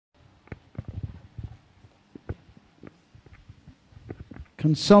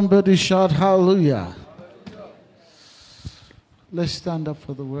Can somebody shout hallelujah? Let's stand up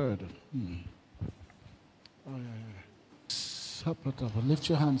for the word. Oh, yeah. Lift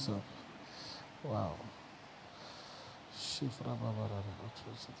your hands up. Wow.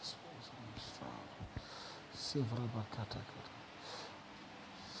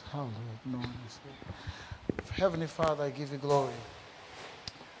 Heavenly Father, I give you glory.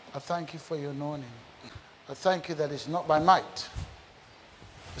 I thank you for your anointing. I thank you that it's not by might,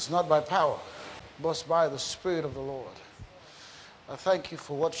 it's not by power, but by the Spirit of the Lord. I thank you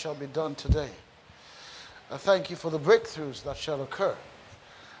for what shall be done today. I thank you for the breakthroughs that shall occur.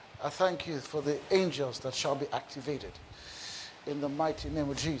 I thank you for the angels that shall be activated. In the mighty name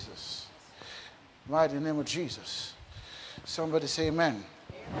of Jesus. Mighty name of Jesus. Somebody say amen.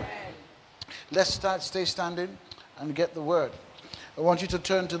 Amen. Let's stay standing and get the word. I want you to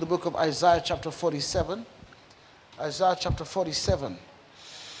turn to the book of Isaiah chapter 47. Isaiah chapter 47.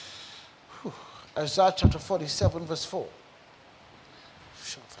 Isaiah chapter 47 verse 4.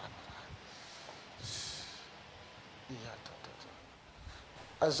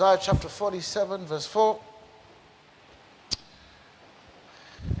 Isaiah chapter 47 verse 4.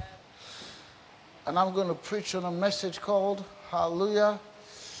 And I'm going to preach on a message called, Hallelujah,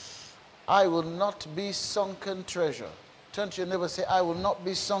 I will not be sunken treasure. Turn to your neighbor and say, I will not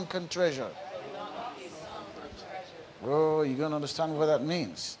be sunken treasure. I will not be sunken treasure. Oh, you're going to understand what that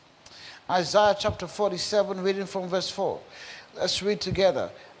means. Isaiah chapter 47, reading from verse 4. Let's read together.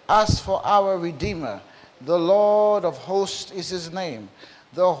 As for our Redeemer, the Lord of hosts is his name,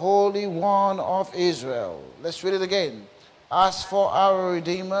 the Holy One of Israel. Let's read it again. As for our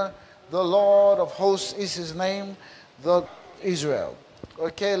Redeemer, the Lord of hosts is his name, the Israel.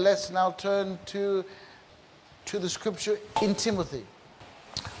 Okay, let's now turn to the scripture in Timothy.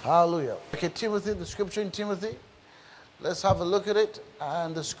 Hallelujah. Okay, Timothy, the scripture in Timothy. Let's have a look at it.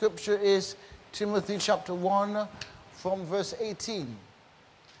 And the scripture is Timothy chapter 1 from verse 18.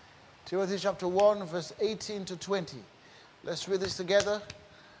 Timothy chapter 1 verse 18 to 20. Let's read this together.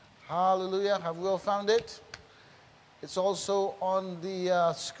 Hallelujah. Have we all found it? It's also on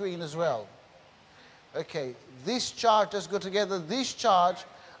the screen as well. Okay, this charge, let's go together. This charge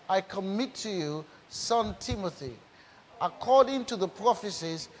I commit to you, son Timothy, according to the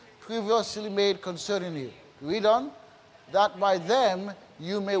prophecies previously made concerning you. Read on. That by them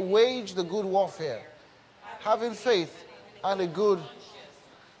you may wage the good warfare, having faith and a good,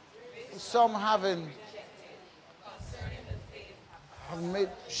 some have made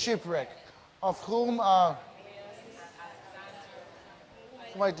shipwreck, of whom are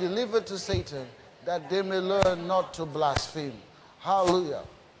delivered to Satan, that they may learn not to blaspheme. Hallelujah.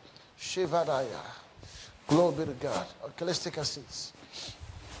 Shivadaya. Glory be to God. Okay, let's take our seats.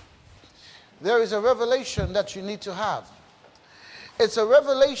 There is a revelation that you need to have. It's a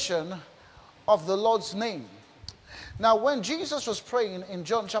revelation of the Lord's name. Now, when Jesus was praying in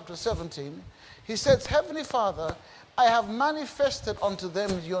John chapter 17, he said, Heavenly Father, I have manifested unto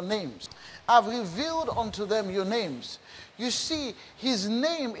them your names. I've revealed unto them your names. You see, his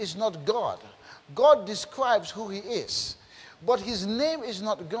name is not God. God describes who he is, but his name is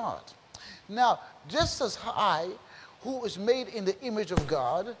not God. Now, just as I, who is made in the image of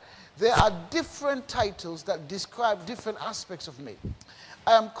God, there are different titles that describe different aspects of me.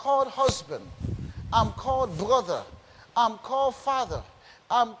 I am called husband. I'm called brother. I'm called father.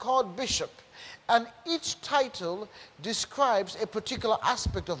 I'm called bishop. And each title describes a particular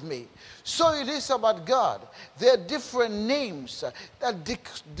aspect of me. So it is about God. There are different names that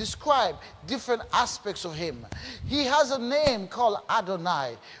describe different aspects of him. He has a name called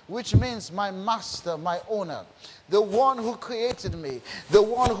Adonai, which means my master, my owner, the one who created me, the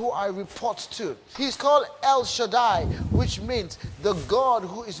one who I report to. He's called El Shaddai, which means the God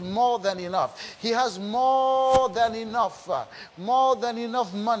who is more than enough. He has more than enough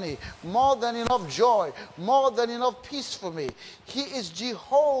money, more than enough joy, more than enough peace for me. He is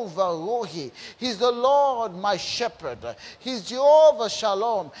Jehovah Rohi. He's the Lord my shepherd. He's Jehovah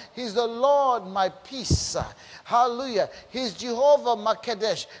Shalom. He's the Lord my peace. Hallelujah. He's Jehovah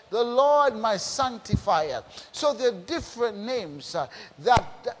Makedesh, the Lord my sanctifier. So there are different names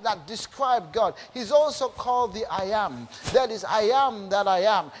that describe God. He's also called the I Am. That is, I am that I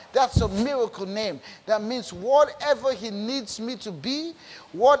am. That's a miracle name. That means whatever he needs me to be,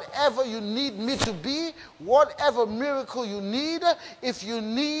 whatever you need me to be, whatever miracle you need, if you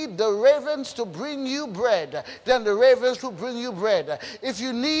need the ravens to bring you bread, then the ravens will bring you bread. If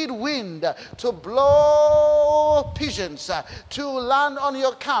you need wind to blow pigeons to land on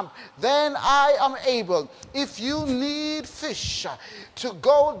your camp, then I am able. If you need fish to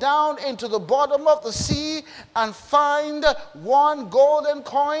go down into the bottom of the sea and find one golden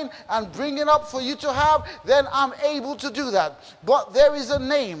coin and bring it up for you to have, then I'm able to do that. But there is a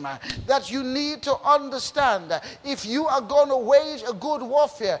name that you need to understand if you are going to wage a good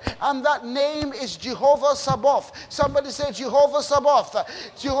warfare, and that name is Jehovah Sabaoth. Somebody say Jehovah Sabaoth.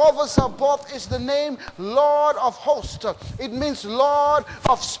 Jehovah Sabaoth is the name Lord of hosts. It means Lord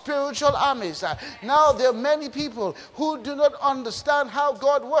of spiritual armies. Now there are many people who do not understand how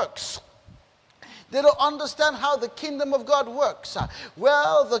God works. They don't understand how the kingdom of God works.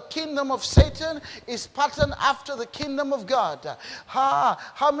 Well, the kingdom of Satan is patterned after the kingdom of God.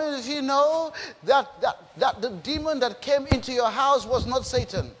 How many of you know that the demon that came into your house was not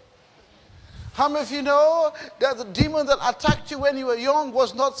Satan? How many of you know that the demon that attacked you when you were young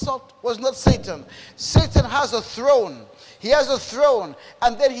was not Satan? Satan has a throne. He has a throne,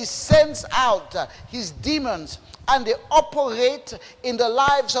 and then he sends out his demons, and they operate in the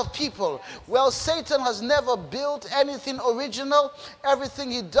lives of people. Well, Satan has never built anything original. Everything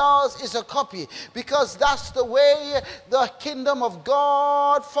he does is a copy, because that's the way the kingdom of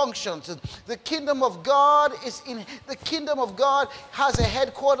God functions. The kingdom of God has a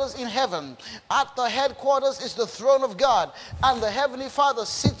headquarters in heaven. At the headquarters is the throne of God, and the Heavenly Father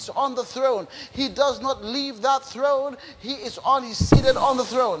sits on the throne. He does not leave that throne. He's seated on the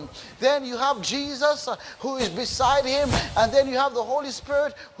throne. Then you have Jesus who is beside him, and then you have the Holy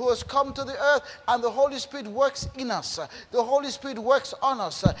Spirit who has come to the earth, and the Holy Spirit works in us. The Holy Spirit works on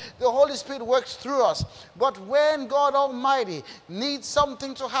us. The Holy Spirit works through us. But when God Almighty needs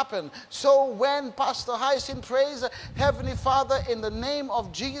something to happen, so when Pastor Hyacinth prays, Heavenly Father, in the name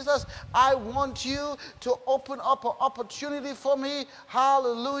of Jesus, I want you to open up an opportunity for me,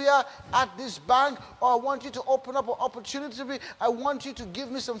 hallelujah, at this bank, or I want you to open up an opportunity to me. I want you to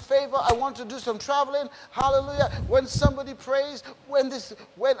give me some favor. I want to do some traveling, hallelujah. When somebody prays, when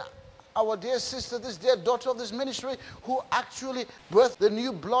our dear sister, this dear daughter of this ministry, who actually birthed the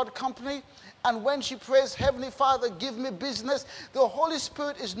new blood company, and when she prays, Heavenly Father, give me business, the Holy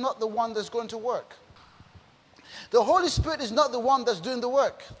Spirit is not the one that's going to work. The Holy Spirit is not the one that's doing the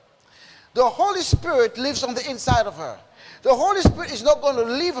work. The Holy Spirit lives on the inside of her. The Holy Spirit is not going to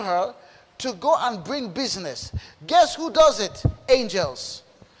leave her to go and bring business. Guess who does it? Angels.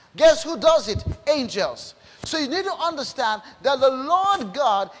 Guess who does it? Angels. So you need to understand that the Lord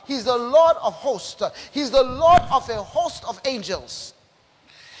God, He's the Lord of hosts. He's the Lord of a host of angels.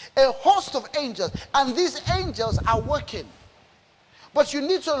 A host of angels. And these angels are working. But you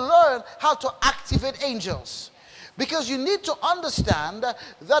need to learn how to activate angels. Because you need to understand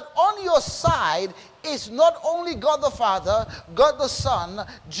that on your side is not only God the Father, God the Son,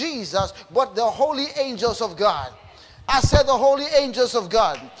 Jesus, but the holy angels of God. I said the holy angels of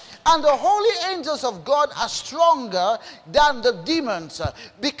God. And the holy angels of God are stronger than the demons,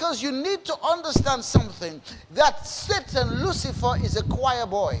 because you need to understand something, that Satan, Lucifer, is a choir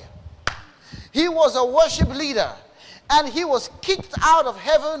boy. He was a worship leader, and he was kicked out of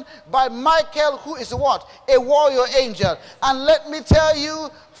heaven by Michael, who is what? A warrior angel. And let me tell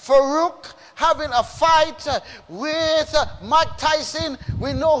you, Farouk having a fight with Mike Tyson,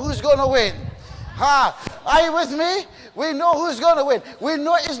 we know who's going to win. Are you with me? We know who's going to win. We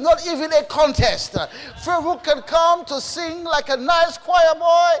know it's not even a contest. Farouk can come to sing like a nice choir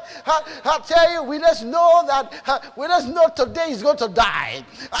boy. I tell you, we just know that, we just know today he's going to die.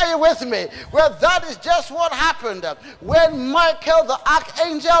 Are you with me? Well, that is just what happened when Michael the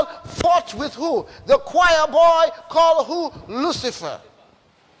archangel fought with who? The choir boy called who? Lucifer.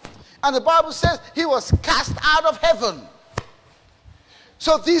 And the Bible says he was cast out of heaven.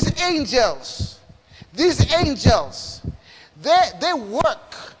 So these angels, they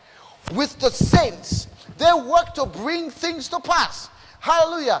work with the saints. They work to bring things to pass.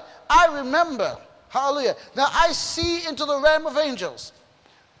 Hallelujah. I remember, hallelujah. Now I see into the realm of angels.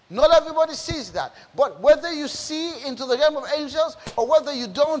 Not everybody sees that. But whether you see into the realm of angels or whether you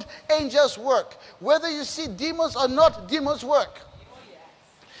don't, angels work. Whether you see demons or not, demons work.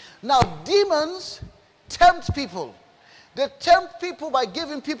 Now demons tempt people. They tempt people by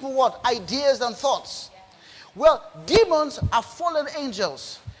giving people what? Ideas and thoughts. Well, demons are fallen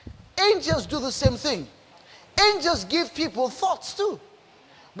angels. Angels do the same thing. Angels give people thoughts too.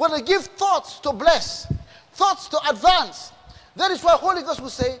 But they give thoughts to bless, thoughts to advance. That is why Holy Ghost will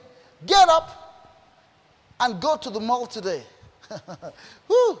say, get up and go to the mall today.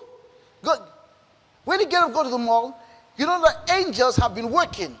 Whew. When you get up, go to the mall, you know that angels have been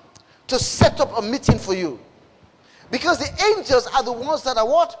working to set up a meeting for you. Because the angels are the ones that are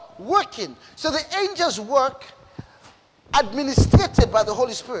what? Working. So the angels work administrated by the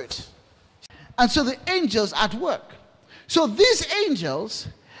Holy Spirit. And so the angels at work. So these angels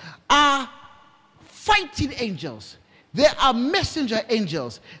are fighting angels. They are messenger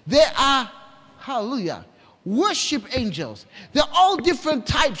angels. They are, hallelujah, worship angels. They're all different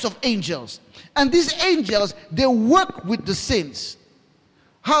types of angels. And these angels, they work with the saints.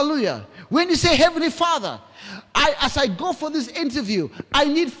 Hallelujah. When you say, Heavenly Father, as I go for this interview, I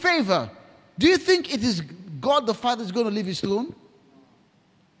need favor. Do you think it is God the Father is going to leave his throne?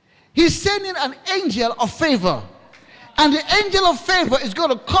 He's sending an angel of favor. And the angel of favor is going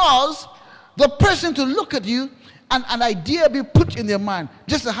to cause the person to look at you and an idea be put in their mind.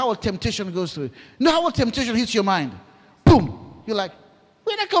 Just like how a temptation goes through. You know how a temptation hits your mind? Boom. You're like,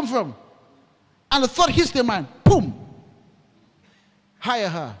 where'd that come from? And the thought hits their mind. Boom. Hire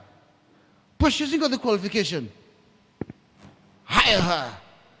her. But she hasn't got the qualification. Hire her.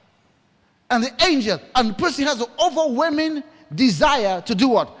 And the angel, and the person has an overwhelming desire to do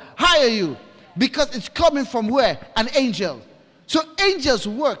what? Hire you. Because it's coming from where? An angel. So angels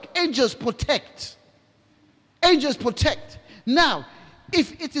work. Angels protect. Angels protect. Now,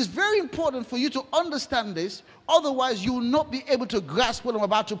 if it is very important for you to understand this, otherwise you will not be able to grasp what I'm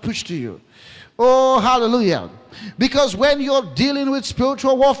about to push to you. Oh, hallelujah. Because when you're dealing with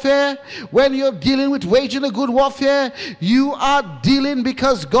spiritual warfare, when you're dealing with waging a good warfare, you are dealing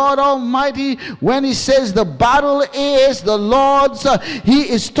because God Almighty, when he says the battle is the Lord's, he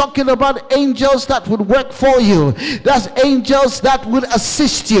is talking about angels that would work for you. That's angels that would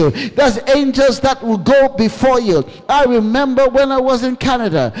assist you. That's angels that will go before you. I remember when I was in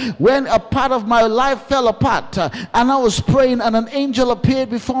Canada, when a part of my life fell apart, and I was praying and an angel appeared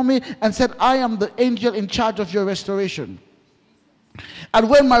before me and said, I am the angel in charge of your restoration. And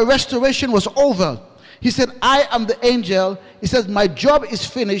when my restoration was over, he said, I am the angel. He says, my job is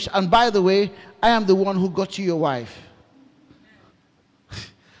finished, and by the way, I am the one who got you your wife.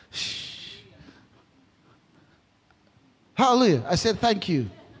 Hallelujah. I said, thank you.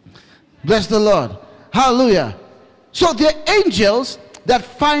 Bless the Lord. Hallelujah. So they're angels that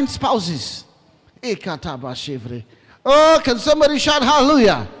find spouses. Oh, can somebody shout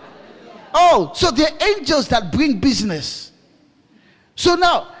hallelujah? Oh, so they're angels that bring business. So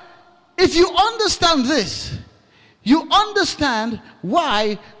now, if you understand this, you understand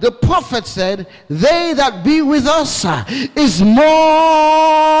why the prophet said, they that be with us is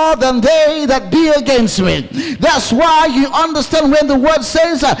more than they that be against me. That's why you understand when the word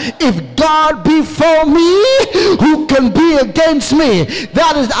says, if God be for me, who can be against me?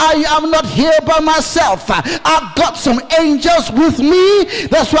 That is, I am not here by myself. I've got some angels with me.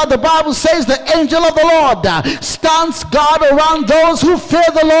 That's why the Bible says the angel of the Lord stands guard around those who fear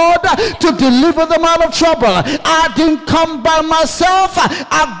the Lord to deliver them out of trouble. I didn't come by myself.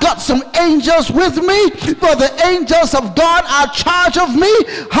 I've got some angels with me, for the angels of God are charge of me.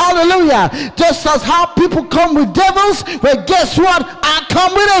 Hallelujah. Just as how people come with devils, well, guess what? I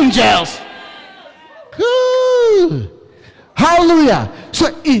come with angels. Ooh. Hallelujah.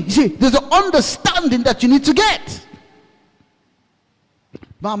 So you see, there's an understanding that you need to get.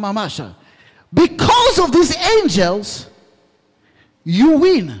 Mama Masha, because of these angels, you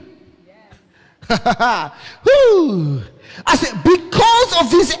win. Ooh. I said, because of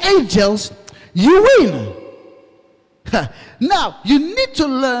these angels, you win. Now, you need to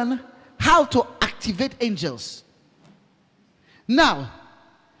learn how to activate angels. Now,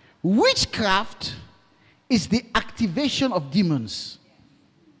 witchcraft is the activation of demons.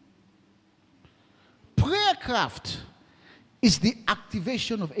 Prayercraft is the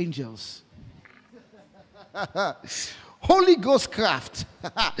activation of angels. Holy Ghost craft.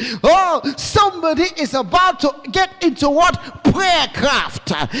 Oh, somebody is about to get into what? Prayer craft.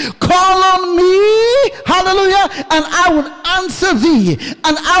 Call on me, hallelujah, and I will answer thee,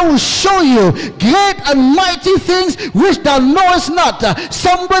 and I will show you great and mighty things which thou knowest not.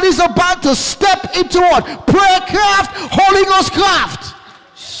 Somebody's about to step into what? Prayer craft, Holy Ghost craft.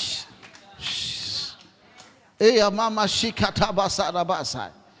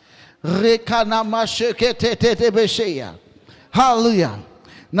 Hallelujah.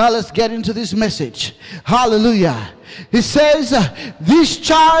 Now let's get into this message. Hallelujah. He says, this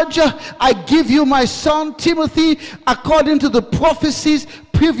charge I give you, my son Timothy, according to the prophecies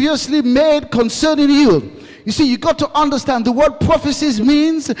previously made concerning you. You see, you got to understand the word prophecies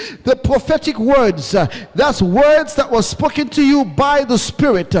means the prophetic words. That's words that were spoken to you by the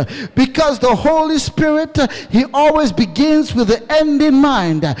Spirit. Because the Holy Spirit, he always begins with the end in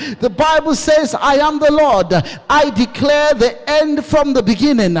mind. The Bible says, I am the Lord. I declare the end from the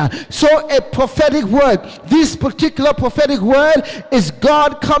beginning. So a prophetic word, this particular prophetic word is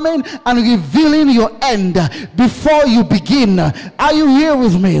God coming and revealing your end before you begin. Are you here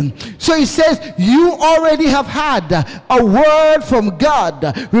with me? So he says, you already have had a word from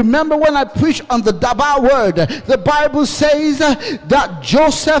God. Remember when I preached on the Daba word, the Bible says that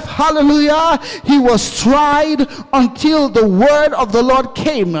Joseph, hallelujah, he was tried until the word of the Lord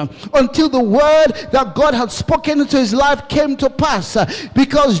came, until the word that God had spoken into his life came to pass.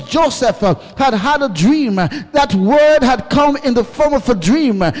 Because Joseph had had a dream. That word had come in the form of a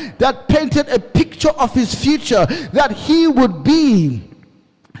dream that painted a picture of his future, that he would be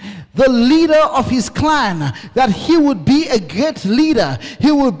the leader of his clan, that he would be a great leader,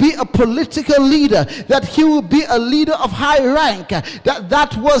 he would be a political leader, that he would be a leader of high rank,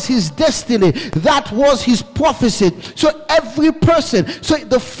 that was his destiny, that was his prophecy. So every person, so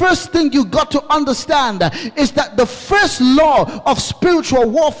the first thing you got to understand is that the first law of spiritual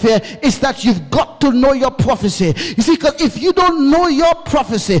warfare is that you've got to know your prophecy. You see, because if you don't know your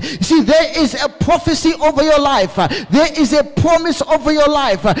prophecy, you see, there is a prophecy over your life, there is a promise over your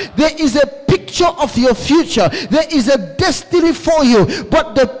life, there is a picture of your future, there is a destiny for you,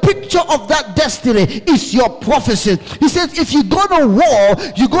 but the picture of that destiny is your prophecy. He says, if you go to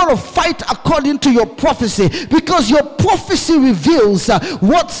war, you got to fight according to your prophecy, because your prophecy reveals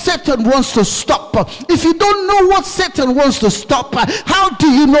what Satan wants to stop. If you don't know what Satan wants to stop, how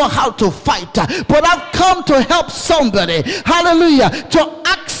do you know how to fight? But I've come to help somebody, hallelujah, to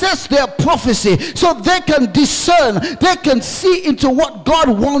access their prophecy so they can discern, they can see into what God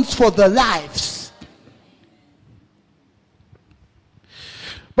wants for their lives.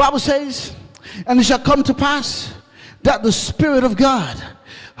 Bible says, and it shall come to pass that the Spirit of God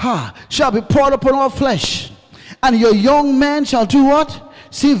shall be poured upon all flesh, and your young men shall do what?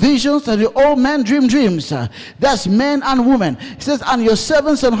 See visions, and your old men dream dreams. That's men and women. He says, and your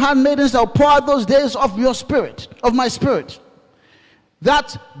servants and handmaidens shall pour out those days of your spirit, of my spirit.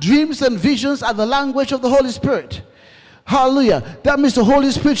 That dreams and visions are the language of the Holy Spirit. Hallelujah. That means the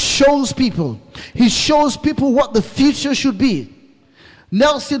Holy Spirit shows people. He shows people what the future should be.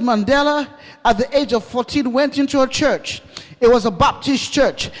 Nelson Mandela, at the age of 14, went into a church. It was a Baptist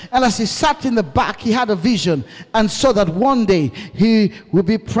church. And as he sat in the back, he had a vision and saw that one day he would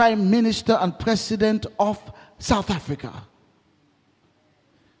be Prime Minister and President of South Africa.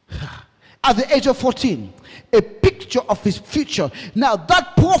 At the age of 14, a picture of his future. Now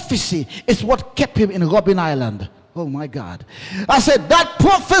that prophecy is what kept him in Robben Island. Oh my God. I said that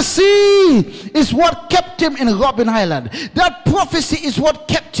prophecy is what kept him in Robben Island. That prophecy is what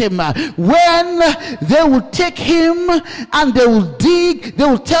kept him. When they will take him and they will dig, they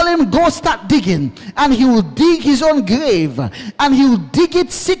will tell him, go start digging. And he will dig his own grave. And he will dig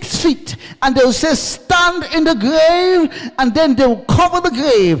it 6 feet. And they will say, stand in the grave. And then they will cover the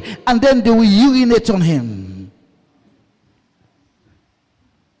grave. And then they will urinate on him.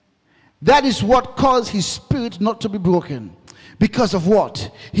 That is what caused his spirit not to be broken. Because of what?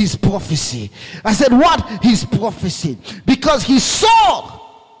 His prophecy. I said what? His prophecy. Because he saw.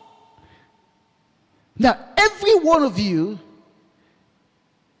 Now, every one of you,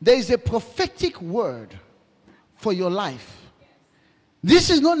 there is a prophetic word for your life.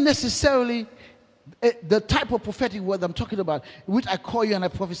 This is not necessarily the type of prophetic word I'm talking about, which I call you and I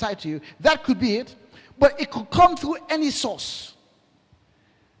prophesy to you. That could be it. But it could come through any source.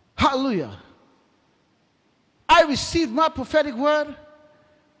 Hallelujah. I received my prophetic word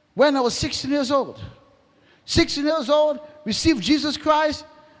when I was 16 years old. 16 years old, received Jesus Christ,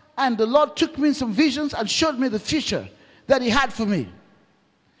 and the Lord took me in some visions and showed me the future that he had for me.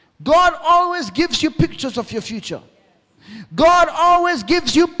 God always gives you pictures of your future. God always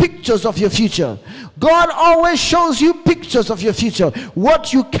gives you pictures of your future. God always shows you pictures of your future.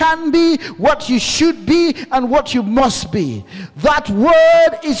 What you can be, what you should be, and what you must be. That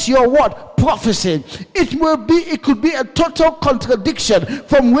word is your what? Prophecy. It could be a total contradiction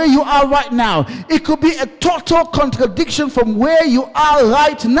from where you are right now. It could be a total contradiction from where you are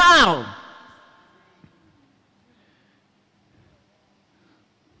right now.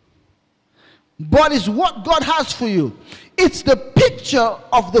 But it's what God has for you. It's the picture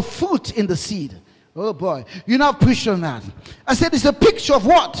of the fruit in the seed. Oh boy, you're not preaching on that. I said it's a picture of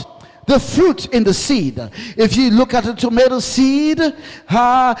what? The fruit in the seed. If you look at a tomato seed,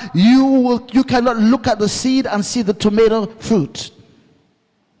 you cannot look at the seed and see the tomato fruit.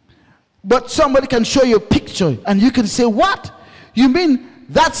 But somebody can show you a picture and you can say, what? You mean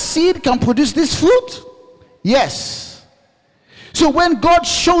that seed can produce this fruit? Yes. So when God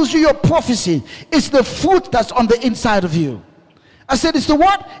shows you your prophecy, it's the fruit that's on the inside of you. I said, it's the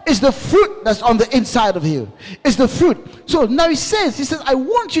what? It's the fruit that's on the inside of you. It's the fruit. So now he says, I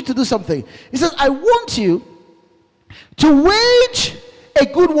want you to do something. He says, I want you to wage a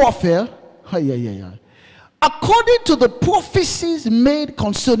good warfare. According to the prophecies made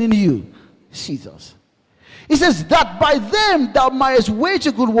concerning you. Jesus. He says that by them thou mightest wage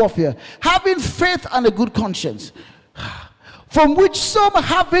a good warfare, having faith and a good conscience. From which some,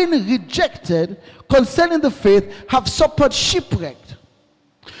 having rejected concerning the faith, have suffered shipwreck.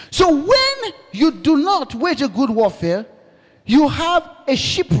 So when you do not wage a good warfare, you have a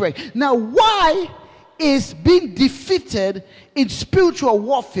shipwreck. Now, why is being defeated in spiritual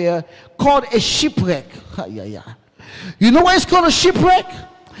warfare called a shipwreck? You know why it's called a shipwreck?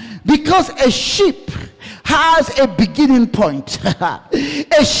 Because a ship has a beginning point.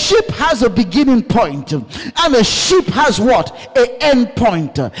 A ship has a beginning point, and a ship has what? An end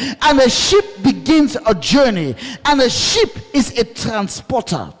point. And a ship begins a journey, and a ship is a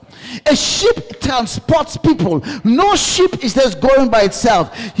transporter. A ship transports people. No ship is just going by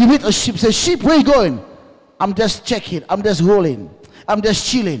itself. You meet a ship, say, ship, where are you going? I'm just checking, I'm just rolling, I'm just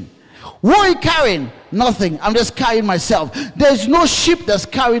chilling. What are you carrying? Nothing, I'm just carrying myself. There's no ship that's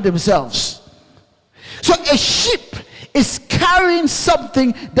carrying themselves. So a ship is carrying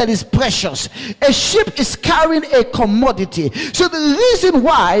something that is precious. A ship is carrying a commodity. So the reason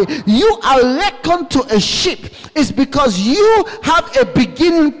why you are reckoned to a ship is because you have a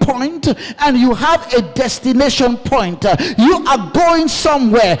beginning point and you have a destination point. You are going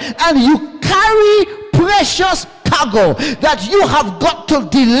somewhere and you carry precious cargo that you have got to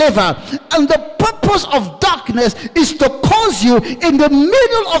deliver, and the purpose of darkness is to cause you in the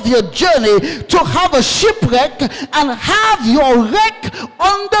middle of your journey to have a shipwreck and have your wreck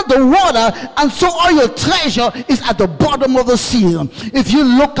under the water, and so all your treasure is at the bottom of the sea. If you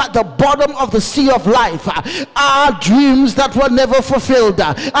look at the bottom of the sea of life, are dreams that were never fulfilled.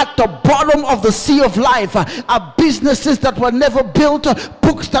 At the bottom of the sea of life are businesses that were never built,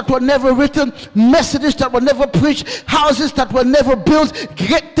 books that were never written, messages that were never preached, houses that were never built,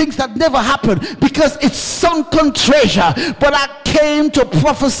 great things that never happened, because it's sunken treasure. But I came to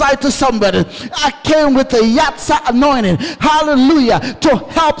prophesy to somebody. I came with the Yatsa anointing, hallelujah, to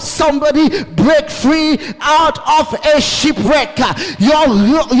help somebody break free out of a shipwreck.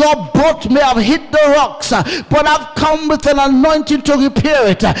 Your boat may have hit the rocks, but I've come with an anointing to repair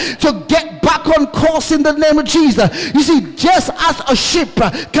it, to get back on course in the name of Jesus. You see, just as a ship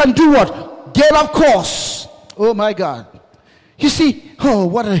can do what? Get off course. Oh my God. You see,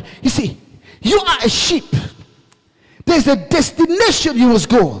 you see, you are a ship. There's a destination you must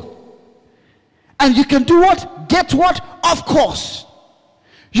go. And you can do what? Get what? Of course.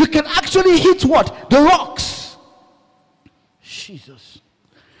 You can actually hit what? The rocks. Jesus.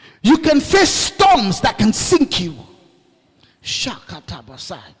 You can face storms that can sink you.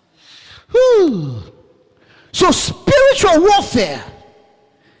 Shakatabasai. So spiritual warfare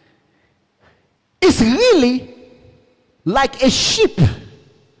is really like a ship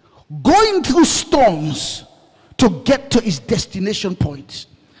going through storms to get to its destination point.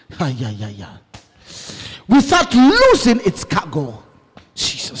 Without losing its cargo.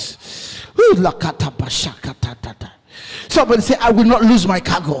 Jesus. Somebody say, I will not lose my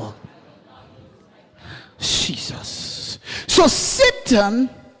cargo. Jesus. So Satan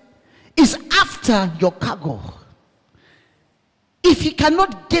is after your cargo. If he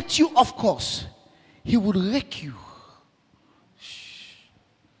cannot get you off course, he will wreck you.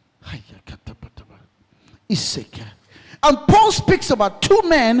 And Paul speaks about two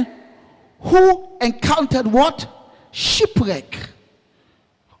men who encountered what? Shipwreck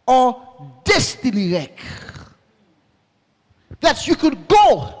or destiny wreck. That you could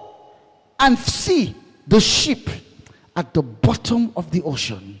go and see the ship at the bottom of the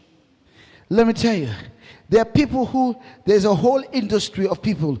ocean. Let me tell you, there are people who, there's a whole industry of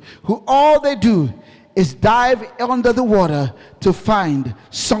people who all they do is dive under the water to find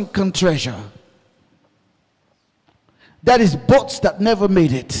sunken treasure. That is boats that never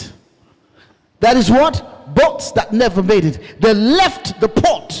made it. That is what? Boats that never made it. They left the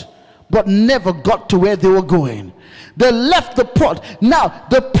port but never got to where they were going. They left the port. Now,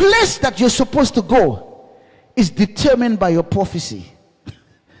 the place that you're supposed to go is determined by your prophecy.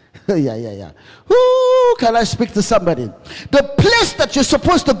 Yeah. Ooh, can I speak to somebody? The place that you're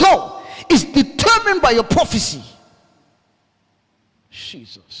supposed to go is determined by your prophecy.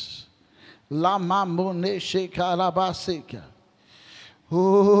 Jesus.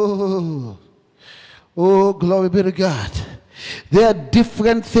 Oh, oh, glory be to God. There are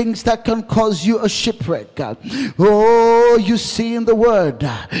different things that can cause you a shipwreck. Oh, you see in the word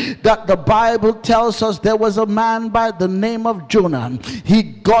that the Bible tells us there was a man by the name of Jonah. He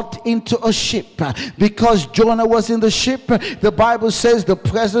got into a ship. Because Jonah was in the ship, the Bible says the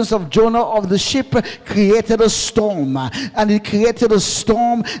presence of Jonah of the ship created a storm. And it created a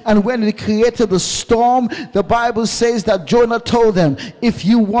storm. And when it created the storm, the Bible says that Jonah told them, if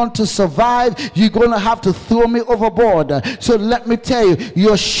you want to survive, you're going to have to throw me overboard. So let me tell you,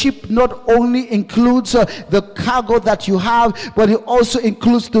 your ship not only includes the cargo that you have, but it also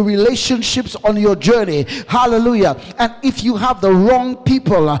includes the relationships on your journey. Hallelujah. And if you have the wrong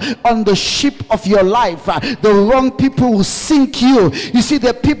people on the ship of your life, the wrong people will sink you. You see,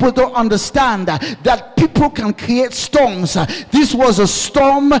 the people don't understand that people can create storms. This was a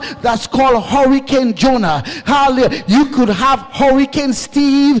storm that's called Hurricane Jonah. Hallelujah. You could have Hurricane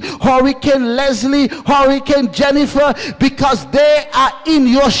Steve, Hurricane Leslie, Hurricane Jennifer, because they are in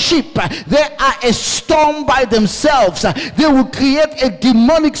your ship. They are a storm by themselves. They will create a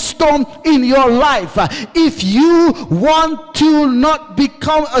demonic storm in your life. If you want to not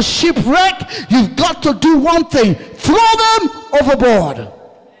become a shipwreck, you've got to do one thing: throw them overboard.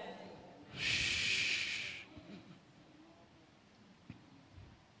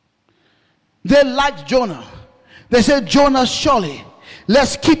 They liked Jonah. They said, Jonah, surely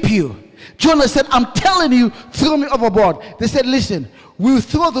let's keep you. Jonah said, I'm telling you, throw me overboard. They said, listen, we'll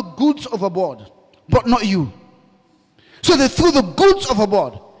throw the goods overboard, but not you. So they threw the goods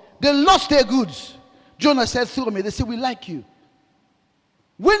overboard. They lost their goods. Jonah said, throw me. They said, we like you.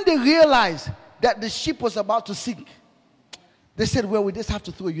 When they realized that the ship was about to sink, they said, well, we just have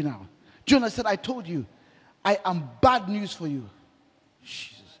to throw you now. Jonah said, I told you, I am bad news for you.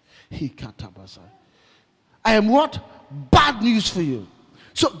 Jesus. I am what? Bad news for you.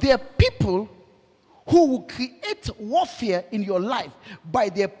 So there are people who will create warfare in your life by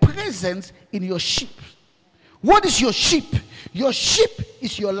their presence in your ship. What is your ship? Your ship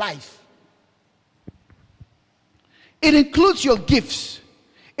is your life. It includes your gifts.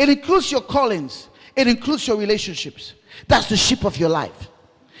 It includes your callings. It includes your relationships. That's the ship of your life.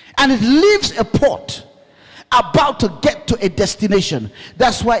 And it leaves a port about to get to a destination.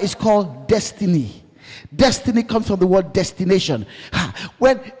 That's why it's called destiny. Destiny comes from the word destination.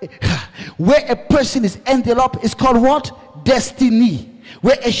 Where a person is ended up is called what? Destiny.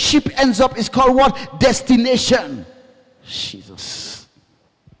 Where a ship ends up is called what? Destination. Jesus.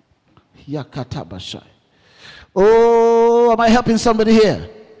 Oh, am I helping somebody here?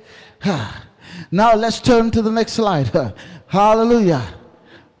 Now let's turn to the next slide. Hallelujah.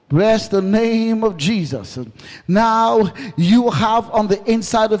 Bless the name of Jesus. Now you have on the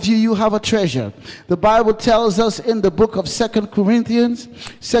inside of you, you have a treasure. The Bible tells us in the book of 2 Corinthians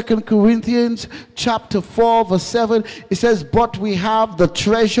chapter 4 verse 7, it says, but we have the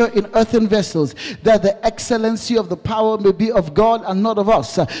treasure in earthen vessels, that the excellency of the power may be of God and not of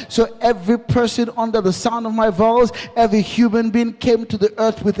us. So every person under the sound of my voice, every human being came to the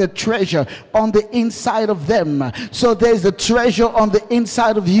earth with a treasure on the inside of them. So there's a treasure on the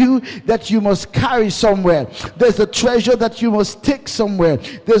inside of you that you must carry somewhere. There's a treasure that you must take somewhere.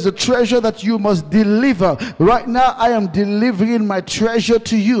 There's a treasure that you must deliver. Right now I am delivering my treasure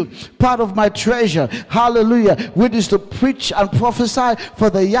to you. Part of my treasure, hallelujah, which is to preach and prophesy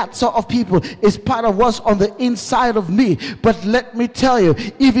for the yatsa of people, is part of what's on the inside of me. But let me tell you,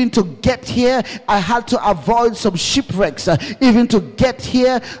 even to get here I had to avoid some shipwrecks. Even to get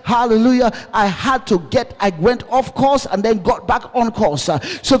here, hallelujah, I went off course and then got back on course.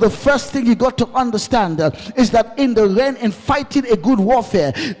 So the first thing you got to understand is that in the reign, in fighting a good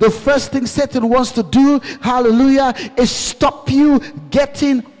warfare, the first thing Satan wants to do, hallelujah, is stop you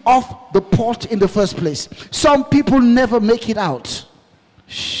getting off the port in the first place. Some people never make it out.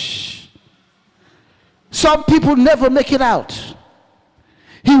 Shh. Some people never make it out.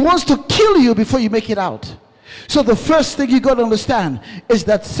 He wants to kill you before you make it out. So the first thing you got to understand is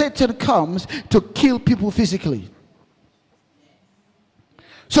that Satan comes to kill people physically.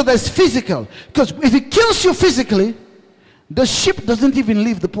 So there's physical, because if it kills you physically, the ship doesn't even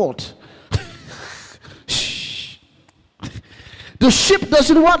leave the port. The ship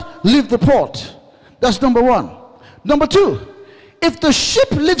doesn't what? Leave the port. That's number one. Number two, if the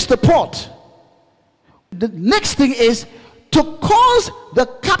ship leaves the port, the next thing is to cause the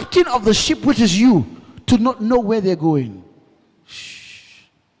captain of the ship, which is you, to not know where they're going.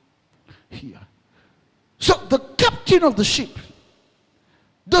 Here. So the captain of the ship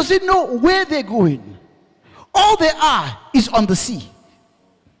doesn't know where they're going. All they are is on the sea.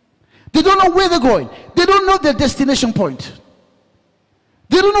 They don't know where they're going. They don't know their destination point.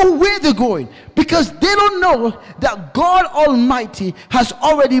 They don't know where they're going because they don't know that God Almighty has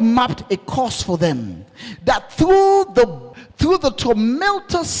already mapped a course for them. That through the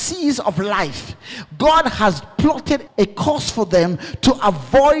tumultuous seas of life, God has plotted a course for them to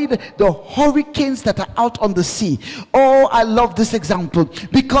avoid the hurricanes that are out on the sea. Oh, I love this example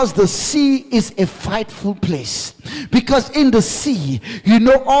because the sea is a frightful place. Because in the sea, you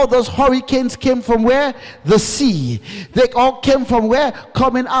know, all those hurricanes came from where? The sea. They all came from where?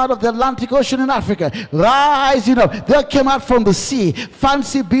 Coming out of the Atlantic Ocean in Africa, rising up. They came out from the sea.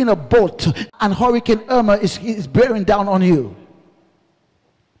 Fancy being a boat and Hurricane Irma is bearing down on you.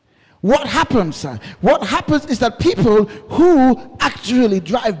 What happens? What happens is that people who actually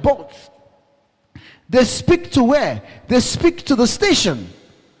drive boats, they speak to where? They speak to the station,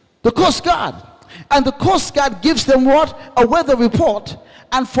 the Coast Guard. And the Coast Guard gives them what? A weather report.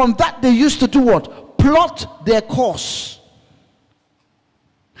 And from that they used to do what? Plot their course.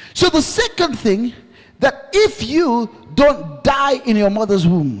 So the second thing, that if you don't die in your mother's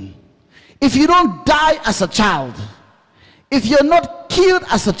womb, if you don't die as a child, if you're not killed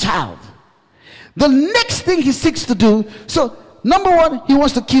as a child, the next thing he seeks to do, so number one, he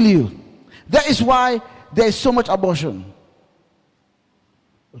wants to kill you. That is why there is so much abortion.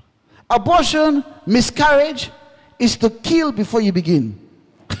 Abortion, miscarriage, is to kill before you begin.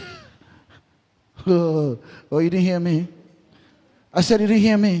 Oh, you didn't hear me? I said you didn't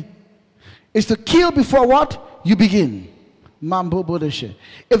hear me. It's to kill before what? You begin. Mambo Bodeshe.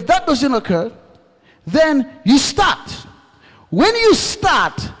 If that doesn't occur, then you start. When you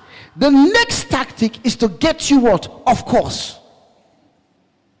start, the next tactic is to get you what? Off course.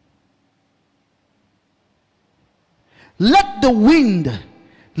 Let the wind,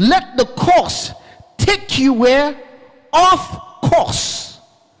 let the course take you where? Off course.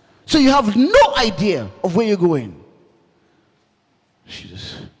 So you have no idea of where you're going.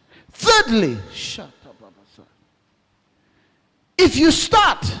 Jesus. Thirdly, if you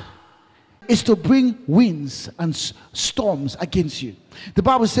start, is to bring winds and storms against you. The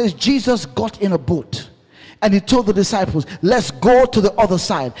Bible says Jesus got in a boat and he told the disciples, let's go to the other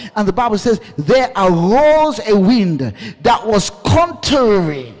side. And the Bible says there arose a wind that was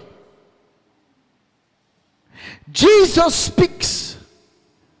contrary. Jesus speaks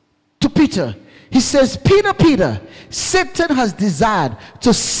to Peter. He says, Peter, Peter, Satan has desired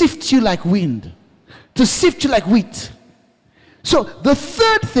to sift you like wind, to sift you like wheat. So the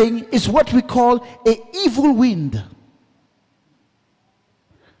third thing is what we call an evil wind.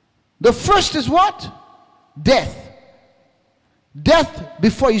 The first is what? Death. Death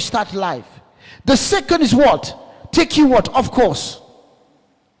before you start life. The second is what? Take you what? Off course.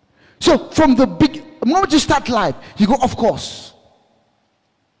 So from the moment you start life, you go off course.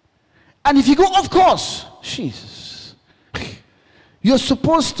 And if you go off course, Jesus, you're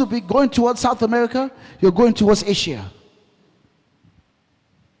supposed to be going towards South America, you're going towards Asia.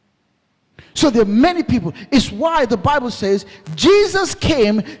 So there are many people. It's why the Bible says Jesus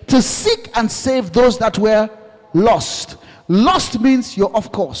came to seek and save those that were lost. Lost means you're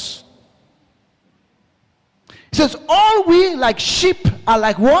off course. It says all we like sheep are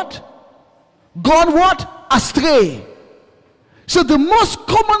like what? Gone what? Astray. So the most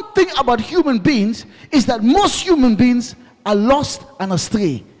common thing about human beings is that most human beings are lost and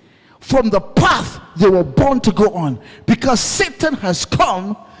astray from the path they were born to go on, because Satan has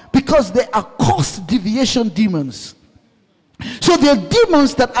come. Because they are course deviation demons. So they are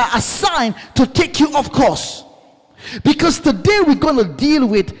demons that are assigned to take you off course. Because today we're going to deal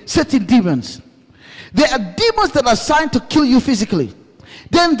with certain demons. There are demons that are assigned to kill you physically.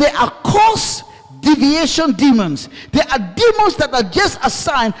 Then there are course deviation demons. There are demons that are just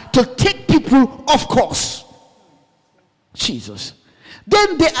assigned to take people off course. Jesus.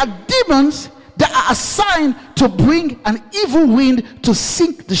 Then there are demons that are assigned to bring an evil wind to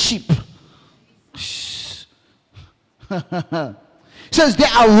sink the ship. Says there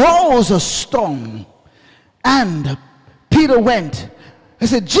arose a storm, and Peter went. He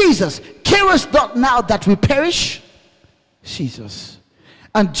said, Jesus, carest thou now that we perish? Jesus.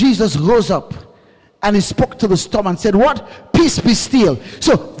 And Jesus rose up and he spoke to the storm and said, what? Peace, be still.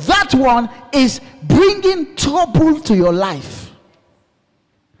 So that one is bringing trouble to your life.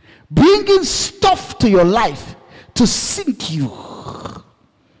 Bringing stuff to your life to sink you.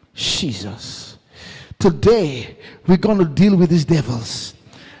 Jesus. Today, we're going to deal with these devils.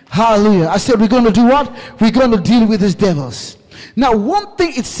 Hallelujah. I said we're going to do what? We're going to deal with these devils. Now, one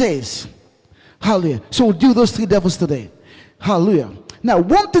thing it says. Hallelujah. So we'll do those three devils today. Hallelujah. Now,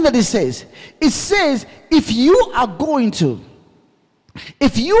 one thing that it says if you are going to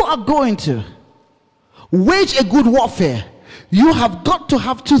wage a good warfare, you have got to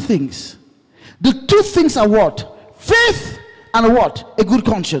have two things. The two things are what? Faith and what? A good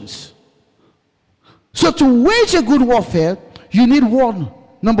conscience. So to wage a good warfare, you need one.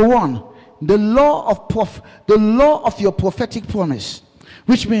 Number one, the law of your prophetic promise,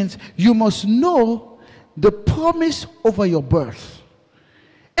 which means you must know the promise over your birth.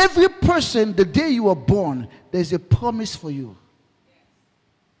 Every person, the day you were born, there's a promise for you.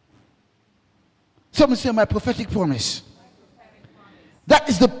 Someone say, my prophetic promise. That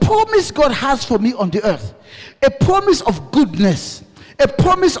is the promise God has for me on the earth. A promise of goodness. A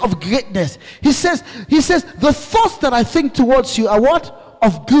promise of greatness. He says, the thoughts that I think towards you are what?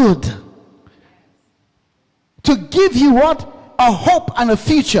 Of good. To give you what? A hope and a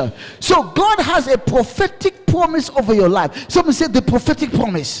future. So God has a prophetic promise over your life. Someone said the prophetic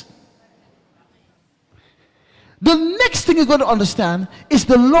promise. The next thing you're going to understand is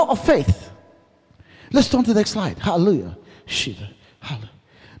the law of faith. Let's turn to the next slide. Hallelujah. Hallelujah.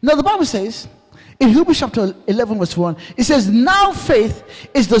 Now the Bible says in Hebrews chapter 11 verse 1, it says, now faith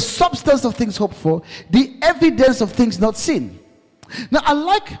is the substance of things hoped for, the evidence of things not seen. Now I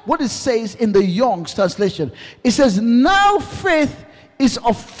like what it says in the Young's translation. It says, now faith is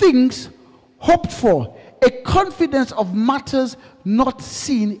of things hoped for, a confidence of matters not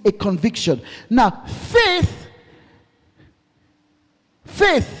seen, a conviction. Now faith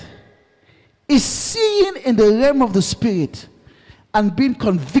is seeing in the realm of the spirit and being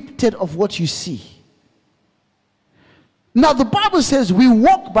convicted of what you see. Now the Bible says we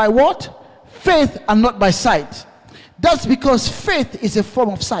walk by what? Faith and not by sight. That's because faith is a form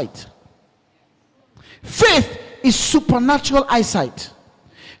of sight. Faith is supernatural eyesight.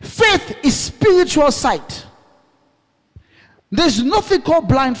 Faith is spiritual sight. There's nothing called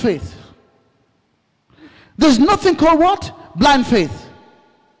blind faith. There's nothing called what? Blind faith.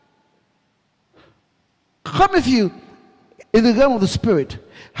 How many of you in the realm of the spirit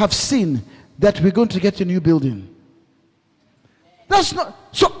have seen that we're going to get a new building? That's not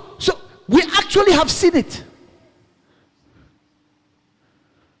so we actually have seen it.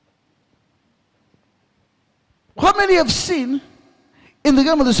 How many have seen in the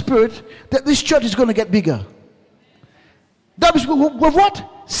realm of the spirit that this church is going to get bigger? That is, we've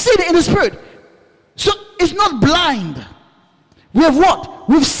what? Seen it in the spirit. So it's not blind. We have what?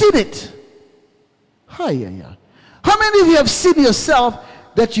 We've seen it. Hi, yeah, yeah. How many of you have seen yourself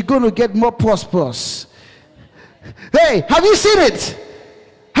that you're going to get more prosperous? Hey, have you seen it?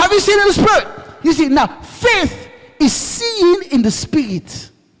 Have you seen it in the spirit? You see, now faith is seeing in the spirit.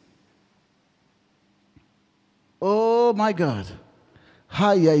 Oh my God.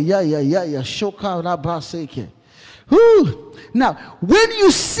 Hi, yeah, yeah, yeah, yeah, yeah. Shoka rabaseke. Now, when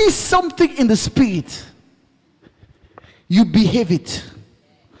you see something in the spirit, you behave it.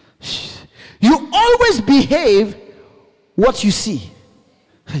 You always behave what you see.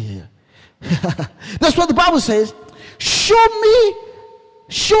 That's what the Bible says. Show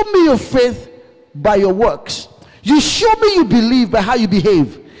me your faith by your works. You show me you believe by how you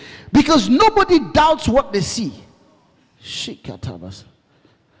behave. Because nobody doubts what they see.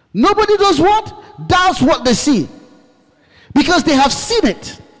 Nobody does what? Doubts what they see. Because they have seen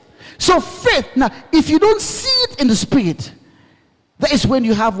it. So faith, now if you don't see it in the spirit, that is when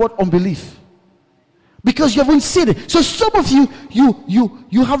you have what? Unbelief. Because you haven't seen it. So some of you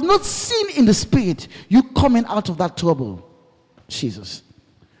have not seen in the spirit. You coming out of that trouble. Jesus.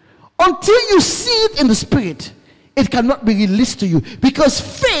 Until you see it in the spirit, it cannot be released to you. Because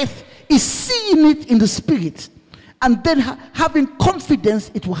faith is seeing it in the spirit. And then having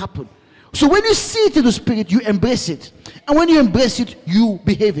confidence it will happen. So when you see it in the spirit, you embrace it. And when you embrace it, you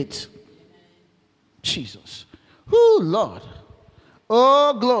behave it. Jesus. Oh, Lord.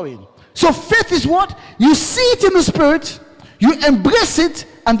 Oh, glory. So faith is what? You see it in the spirit, you embrace it,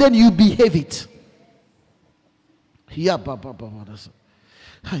 and then you behave it.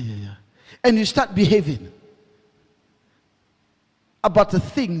 And you start behaving about the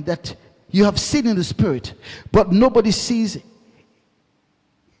thing that you have seen in the spirit, but nobody sees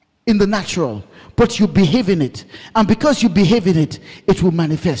in the natural, but you behave in it. And because you behave in it, it will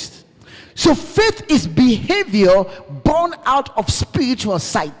manifest. So faith is behavior born out of spiritual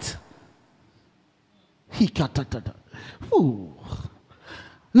sight. Ooh.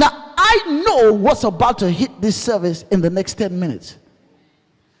 Now I know what's about to hit this service in the next 10 minutes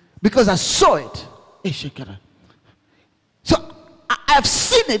because I saw it. So I've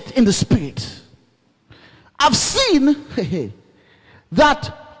seen it in the spirit. I've seen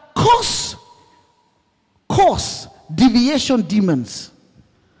that course deviation demons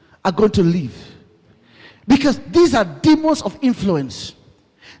are going to leave, because these are demons of influence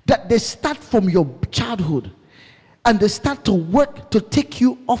that they start from your childhood, and they start to work to take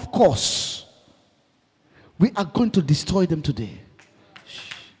you off course, we are going to destroy them today.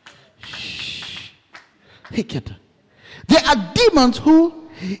 There are demons who,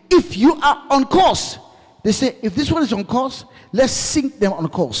 if you are on course, they say, if this one is on course, let's sink them on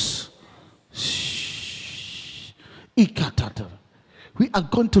course. We are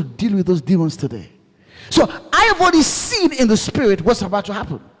going to deal with those demons today. So I have already seen in the spirit what's about to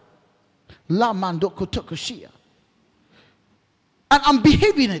happen. And I'm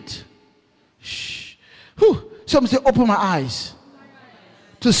behaving it. Some say, open my eyes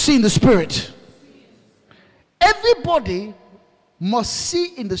to see in the spirit. Everybody must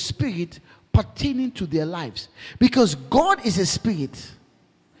see in the spirit pertaining to their lives, because God is a spirit.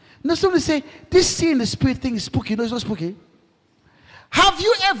 Now somebody say, this see in the spirit thing is spooky. No, it's not spooky. Have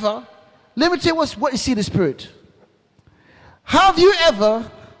you ever, let me tell you what is see in the spirit. Have you ever,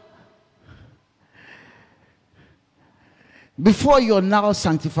 before you're now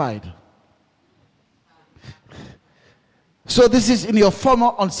sanctified, so this is in your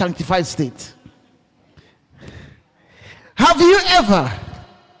former unsanctified state, have you ever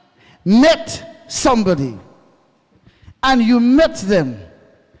met somebody and you met them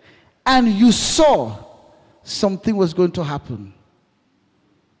and you saw something was going to happen,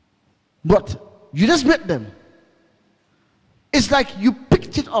 but you just met them? It's like you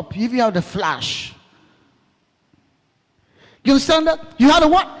picked it up. You even had a flash. You understand that? You had a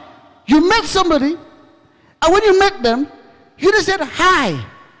what? You met somebody, and when you met them, you just said hi.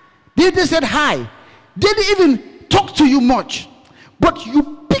 They just said hi. They didn't even talk to you much, but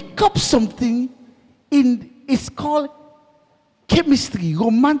you pick up something it's called chemistry,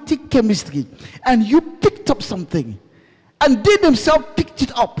 romantic chemistry, and you picked up something, and they themselves picked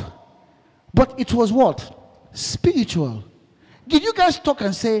it up, but it was what? Spiritual. Did you guys talk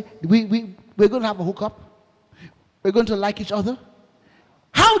and say, we're going to have a hookup? We're going to like each other?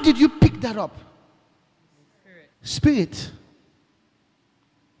 How did you pick that up? Spirit.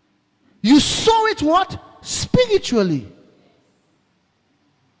 You saw it what? Spiritually.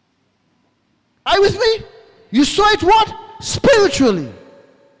 Are you with me? You saw it what? Spiritually.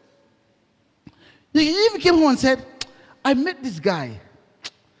 You even came home and said, I met this guy.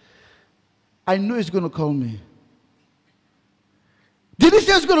 I know he's going to call me. Did he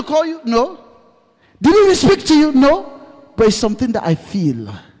say he's going to call you? No. Did he even speak to you? No. But it's something that I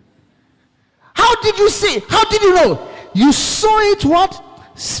feel. How did you see? How did you know? You saw it what?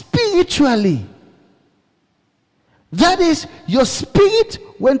 Spiritually. That is, your spirit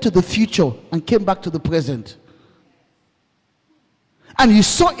went to the future and came back to the present. And you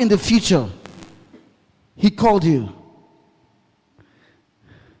saw in the future, he called you.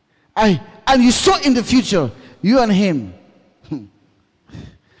 And you saw in the future, you and him.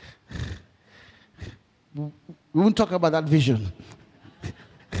 We won't talk about that vision.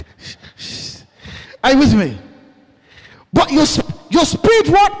 Are you with me? But your spirit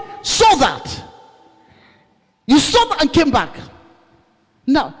what? Saw that. You saw that and came back.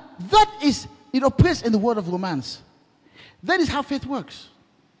 Now, that is, it operates in the world of romance. That is how faith works.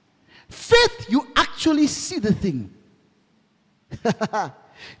 Faith, you actually see the thing.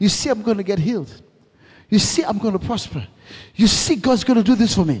 You see, I'm going to get healed. You see, I'm going to prosper. You see, God's going to do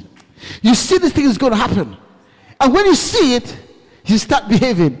this for me. You see, this thing is going to happen. And when you see it, you start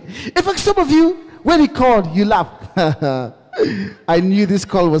behaving. In fact, some of you, when he called, you laugh. I knew this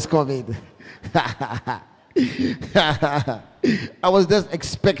call was coming. I was just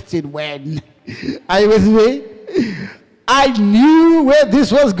expecting when. Are you with me? I knew where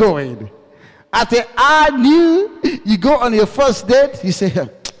this was going. I knew. You go on your first date, you say,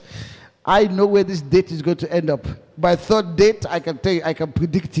 I know where this date is going to end up. By third date, I can tell you, I can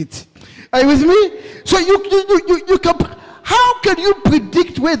predict it. Are you with me? So you can, how can you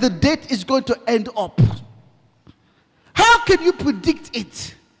predict where the date is going to end up? How can you predict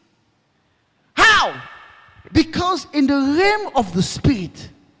it? How? Because in the realm of the spirit,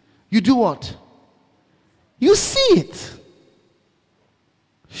 you do what? You see it.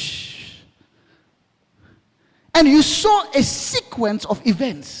 Shh. And you saw a sequence of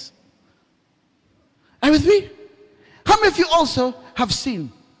events. Are you with me? How many of you also have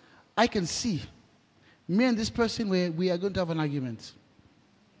seen? I can see me and this person, we are going to have an argument.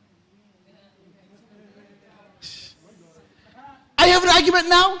 I have an argument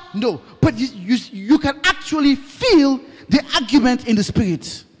now? No. But you can actually feel the argument in the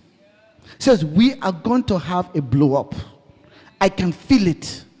spirit. It says, we are going to have a blow up. I can feel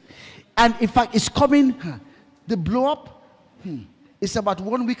it. And in fact, it's coming. The blow up is about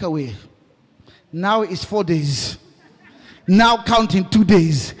 1 week away. Now it's 4 days. Now counting 2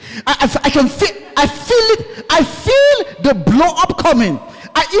 days. I can feel. I feel it. I feel the blow up coming.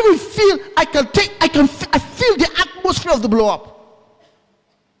 I even feel I feel the atmosphere of the blow up.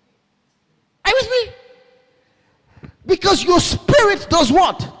 Are you with me? Because your spirit does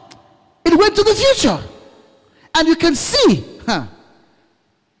what? It went to the future. And you can see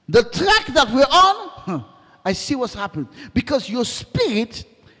the track that we're on. I see what's happening. Because your spirit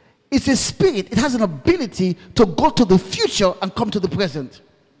is a spirit. It has an ability to go to the future and come to the present.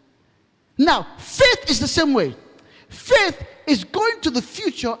 Now, faith is the same way. Faith is going to the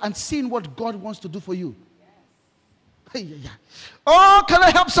future and seeing what God wants to do for you. Oh, can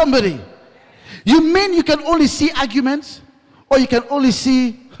I help somebody? You mean you can only see arguments? Or you can only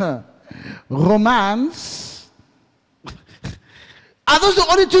see romance? Are those the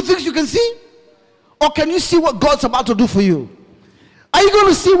only two things you can see? Or can you see what God's about to do for you? Are you going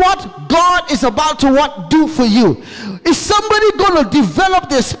to see what God is about to what do for you? Is somebody going to develop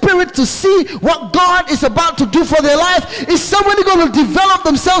their spirit to see what God is about to do for their life? Is somebody going to develop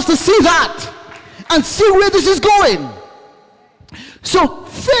themselves to see that and see where this is going? So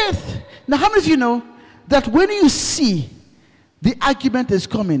faith. Now, how many of you know that when you see the argument is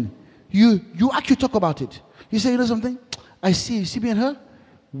coming, you actually talk about it? You say, you know something? I see. You see me and her?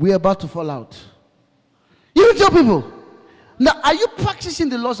 We're about to fall out. You don't tell people. Now, are you practicing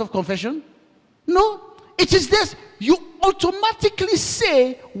the laws of confession? No. It is this. You automatically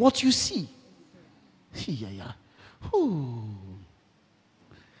say what you see.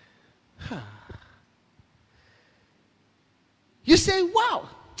 You say, wow.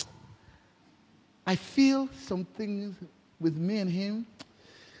 I feel something with me and him.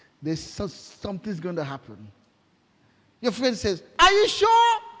 Something's going to happen. Your friend says, are you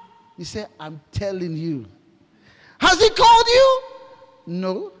sure? You say, I'm telling you. Has he called you?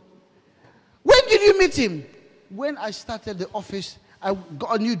 No. When did you meet him? When I started the office. I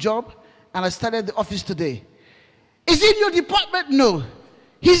got a new job and I started the office today. Is he in your department? No.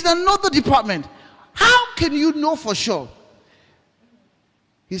 He's in another department. How can you know for sure?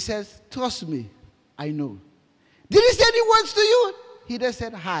 He says, trust me, I know. Did he say any words to you? He just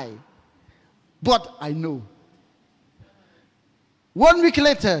said hi. But I know. 1 week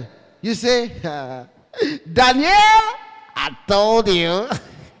later, you say, Daniel, I told you.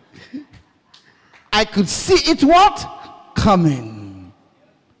 I could see it what? Coming.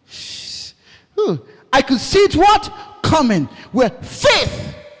 I could see it what? Coming. Where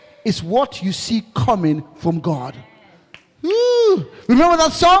faith is what you see coming from God. Remember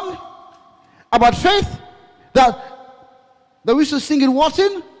that song about faith that we used to sing in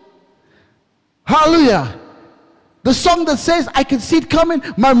Wharton? Hallelujah. The song that says, I can see it coming.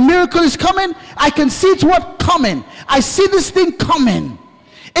 My miracle is coming. I can see it what? Coming. I see this thing coming.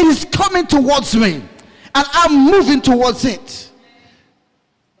 It is coming towards me. And I'm moving towards it.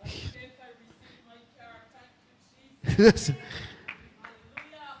 You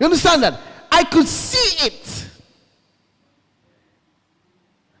understand that? I could see it.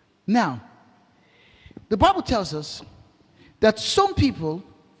 Now, the Bible tells us that some people,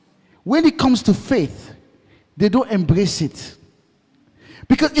 when it comes to faith, they don't embrace it.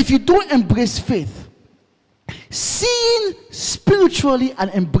 Because if you don't embrace faith, seeing spiritually and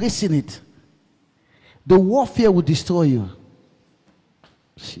embracing it, the warfare will destroy you.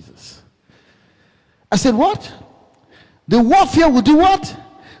 Jesus. I said what? The warfare will do what?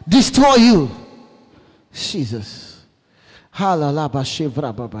 Destroy you. Jesus. Hallelujah.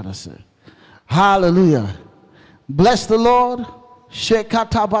 Bless the Lord.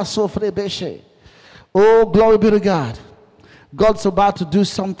 Oh, glory be to God. God's about to do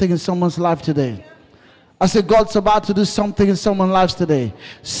something in someone's life today. I said, God's about to do something in someone's life today.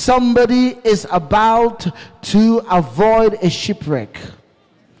 Somebody is about to avoid a shipwreck.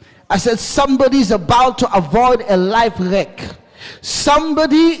 I said, somebody is about to avoid a life wreck.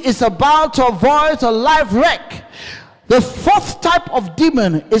 Somebody is about to avoid a life wreck. The fourth type of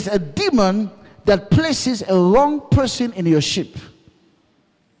demon is a demon that places a wrong person in your ship.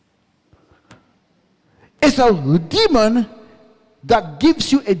 It's a demon that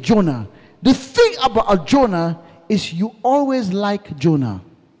gives you a Jonah. The thing about a Jonah is you always like Jonah.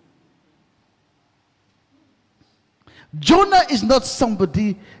 Jonah is not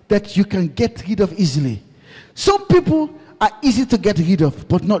somebody that you can get rid of easily. Some people are easy to get rid of,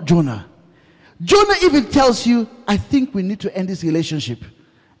 but not Jonah. Jonah even tells you, I think we need to end this relationship.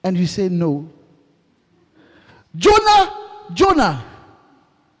 And you say no. Jonah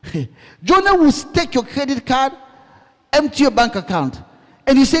will take your credit card, empty your bank account,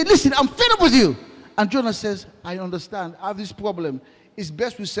 and you say, listen, I'm fed up with you. And Jonah says, I understand, I have this problem. It's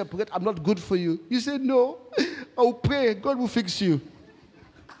best we separate. I'm not good for you. You say, no, I'll pray. God will fix you.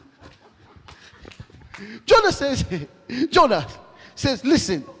 Jonah says, Jonah says,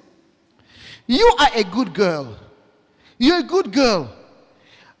 listen, you are a good girl. You're a good girl.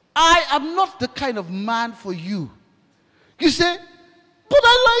 I am not the kind of man for you. You say, but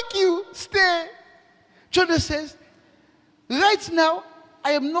I like you. Stay. Jonah says, right now,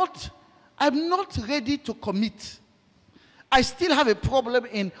 I'm not ready to commit. I still have a problem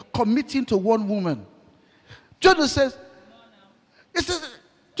in committing to one woman. Jonah says, I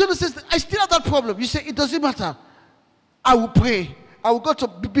still have that problem. You say, it doesn't matter. I will pray. I will go to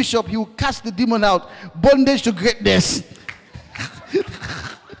Bishop. He will cast the demon out. Bondage to greatness.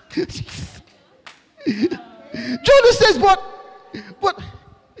 Jonah says, but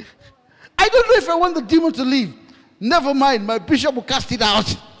I don't know if I want the demon to leave. Never mind, my bishop will cast it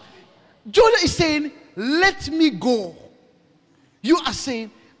out. Jonah is saying, let me go. You are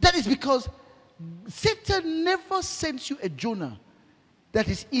saying, that is because Satan never sends you a Jonah that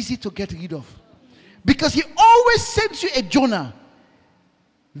is easy to get rid of. Because he always sends you a Jonah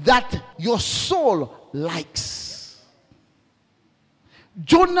that your soul likes.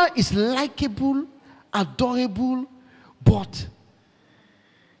 Jonah is likable, adorable, but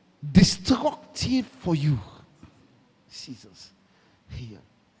destructive for you. Jesus. Here.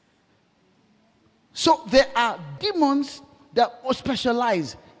 So there are demons that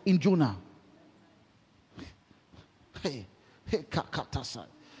specialize in Jonah. Hey, Katasa.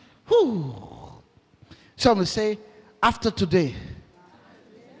 So I'm going to say, after today,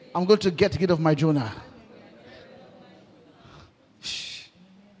 I'm going to get rid of my Jonah.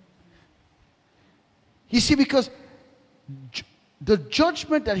 You see, because the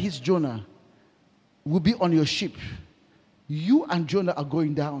judgment that hits Jonah will be on your ship. You and Jonah are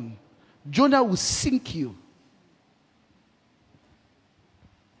going down. Jonah will sink you.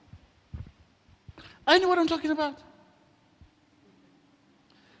 I know what I'm talking about.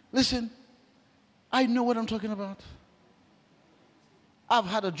 Listen, I know what I'm talking about. I've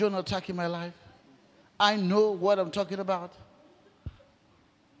had a Jonah attack in my life. I know what I'm talking about.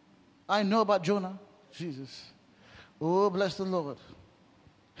 I know about Jonah. Jesus. Oh, bless the Lord.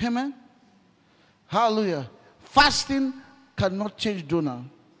 Amen. Hallelujah. Fasting cannot change Jonah.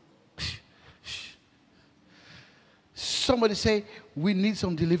 Somebody say, we need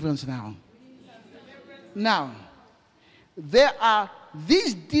some deliverance now. Now, there are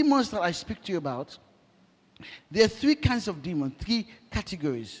these demons that I speak to you about. There are three kinds of demons, three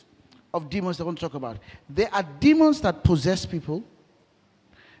categories of demons I want to talk about. There are demons that possess people.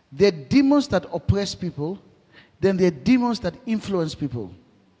 There are demons that oppress people. Then there are demons that influence people.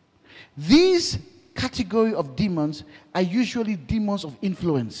 These category of demons are usually demons of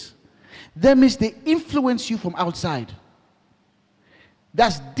influence. That means they influence you from outside.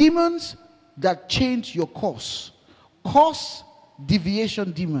 That's demons that change your course. Course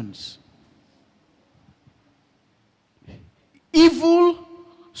deviation demons. Evil,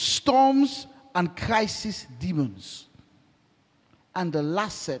 storms, and crisis demons. And the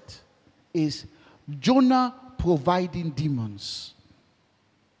last set is Jonah providing demons.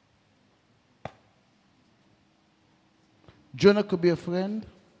 Jonah could be a friend.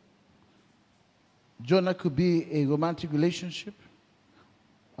 Jonah could be a romantic relationship.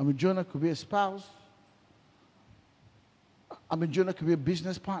 Jonah could be a spouse. Jonah could be a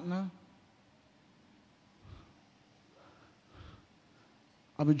business partner.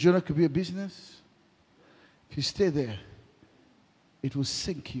 Jonah could be a business. If you stay there, it will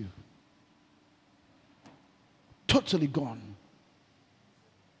sink you. Totally gone.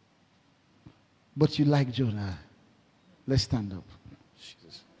 But you like Jonah. Let's stand up.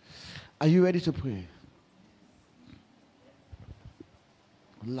 Jesus. Are you ready to pray?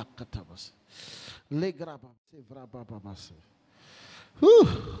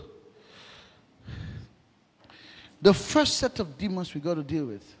 The first set of demons we got to deal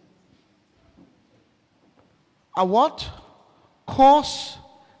with are what? Course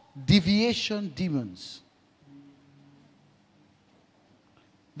deviation demons.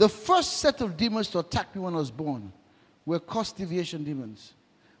 The first set of demons to attack me when I was born were course deviation demons.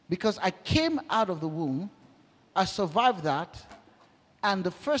 Because I came out of the womb, I survived that, and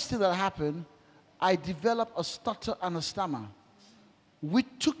the first thing that happened, I developed a stutter and a stammer, which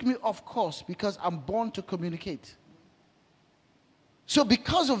took me off course because I'm born to communicate. So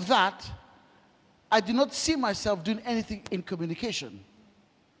because of that, I did not see myself doing anything in communication.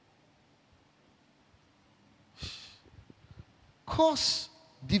 Course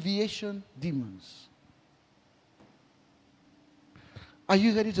deviation demons. Are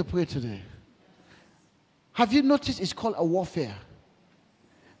you ready to pray today? Have you noticed it's called a warfare?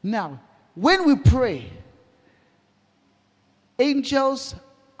 Now, when we pray, angels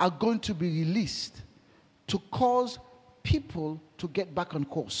are going to be released to cause people to get back on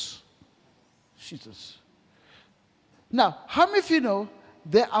course. Jesus. Now, how many of you know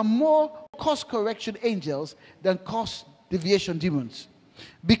there are more course correction angels than course deviation demons?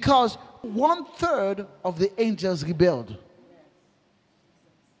 Because 1/3 of the angels rebelled.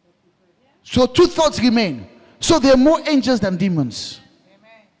 So 2/3 remain. So there are more angels than demons.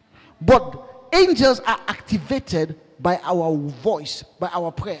 But angels are activated by our voice, by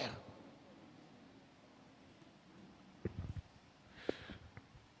our prayer.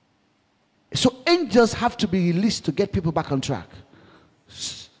 So angels have to be released to get people back on track.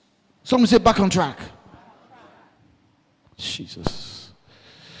 Someone say back on track. Jesus.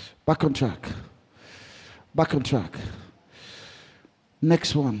 Back on track. Back on track.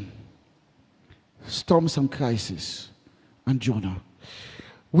 Next one. Storms and crisis. And Jonah.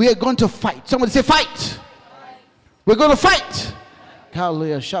 We are going to fight. Somebody say fight. We're going to fight.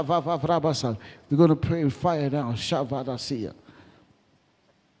 Hallelujah. We're going to pray with fire now.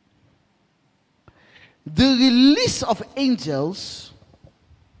 The release of angels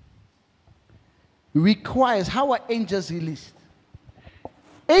requires, how are angels released?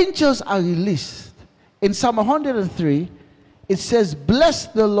 Angels are released. In Psalm 103, it says, bless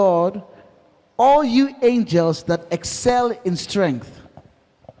the Lord, all you angels that excel in strength,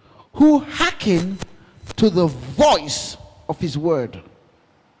 who hearken to the voice of his word.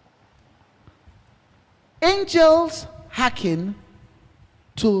 Angels hearken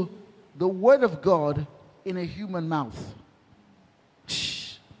to the word of God in a human mouth.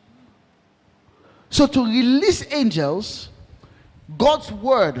 So to release angels, God's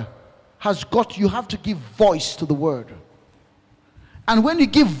word has got, you have to give voice to the word. And when you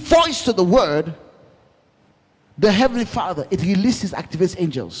give voice to the word, the Heavenly Father, it releases, activates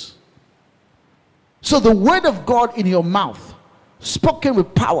angels. So the word of God in your mouth, spoken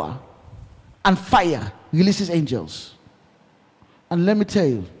with power and fire, releases angels. And let me tell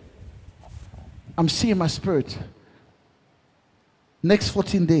you, I'm seeing my spirit, next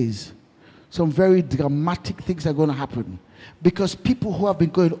 14 days, some very dramatic things are going to happen. Because people who have been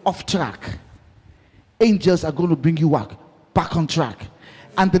going off track, angels are going to bring you back on track.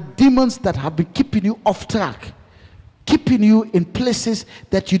 And the demons that have been keeping you off track, keeping you in places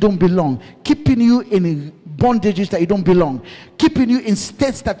that you don't belong, keeping you in bondages that you don't belong, keeping you in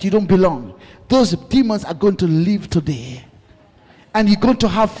states that you don't belong, those demons are going to leave today. And you're going to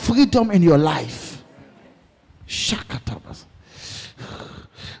have freedom in your life. Shakatabas.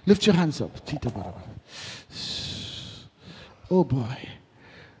 Lift your hands up. Oh boy.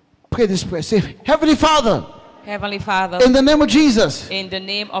 Pray this prayer. Say, Heavenly Father. Heavenly Father, in the name of Jesus, in the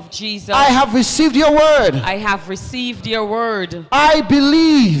name of Jesus, I have received your word. I have received your word. I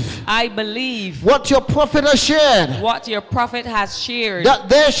believe what your prophet has shared. What your prophet has shared. That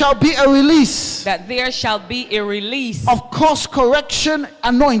there shall be a release. That there shall be a release of course correction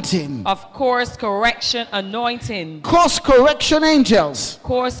anointing. Of course correction anointing. Course correction angels.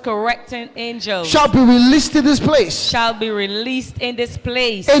 Course correcting angels shall be released in this place. Shall be released in this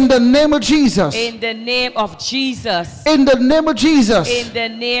place. In the name of Jesus. In the name of Jesus. In the name of Jesus. In the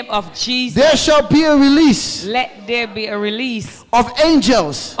name of Jesus. There shall be a release. Let there be a release of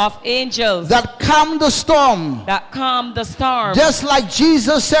angels. Of angels. That calm the storm. That calm the storm. Just like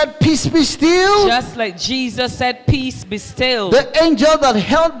Jesus said, peace be still. Just like Jesus said, peace be still. The angel that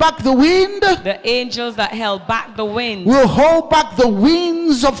held back the wind. The angels that held back the wind. Will hold back the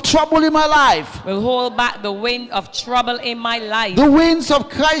winds of trouble in my life. Will hold back the wind of trouble in my life. The winds of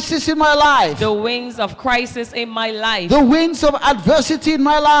crisis in my life. The winds of crisis in my life. The winds of adversity in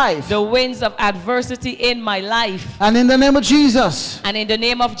my life. The winds of adversity in my life. And in the name of Jesus. And in the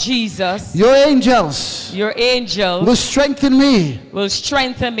name of Jesus. Your angels. Your angels. Will strengthen me. Will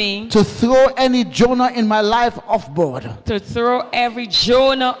strengthen me. To throw any Jonah in my life off board. To throw every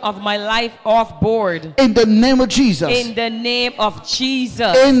Jonah of my life off board. In the name of Jesus. In the name of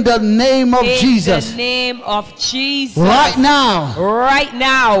Jesus. In the name of Jesus. In the name of Jesus. Right now. Right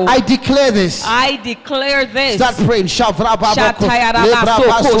now. I declare this. I declare this. Start praying. In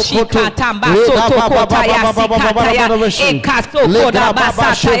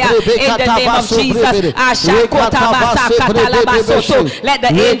the name of Jesus. Let the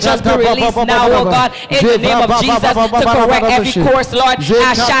angels be released now, oh God. In the name of Jesus, to correct every course, Lord.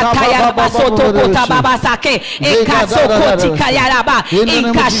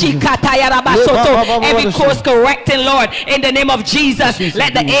 Every course correcting, Lord. In the name of Jesus,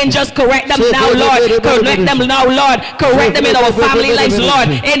 let the angels correct them now, Lord. Correct them now, Lord. Correct them in our family lives, Lord.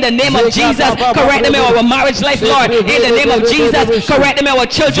 In the name of Jesus, correct them in our marriage life, Lord. In the name of Jesus. Jesus. Correct them in our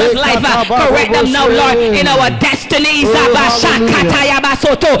children's life. Correct them now, Lord, in our destinies.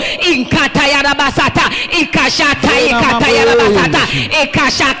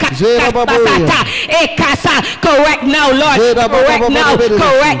 Correct now, Lord. Correct now.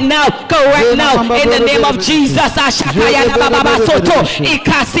 Correct now. Correct now. In the name of Jesus.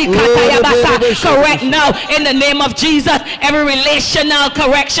 Correct now. In the name of Jesus. Every relational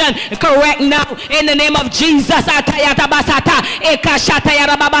correction. Correct now. In the name of Jesus.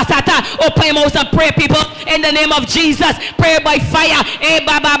 Open your mouth and pray, people. In the name of Jesus. Pray by fire.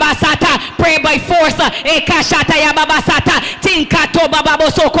 Pray by force.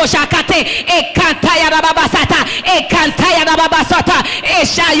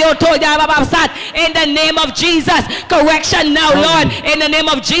 In the name of Jesus. Correction now, Lord. In the name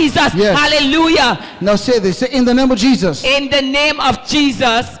of Jesus. Yes. Hallelujah. Now say this. Say, in the name of Jesus. In the name of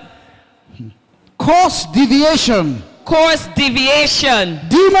Jesus. Course deviation. Course deviation.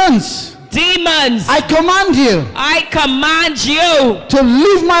 Demons. Demons. I command you. I command you To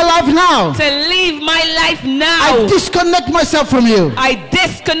leave my life now. to leave my life now. I disconnect myself from you. I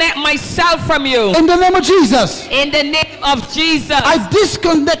disconnect myself from you. In the name of Jesus. In the name of Jesus. I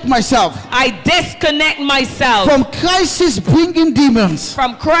disconnect myself I disconnect myself from crisis bringing demons.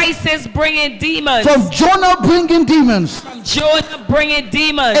 from crisis bringing demons. From Jonah bringing demons. From Jonah bringing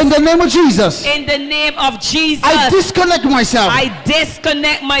demons. In the name of Jesus. In the name of Jesus. I disconnect myself. I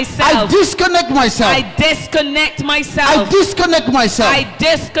disconnect myself. I disconnect myself. I disconnect myself. I disconnect myself. I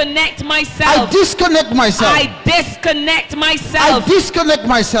disconnect I myself. disconnect myself. I disconnect I myself. disconnect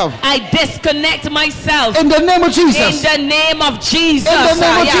myself. I disconnect myself. In the name of Jesus. In the name of Jesus. In the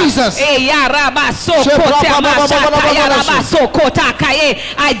name of Jesus.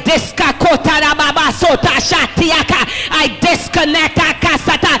 I disconnect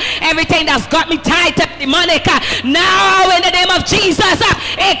everything that's got me tied to demonic. Now in the name of Jesus.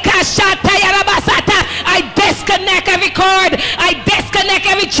 I disconnect every cord. I disconnect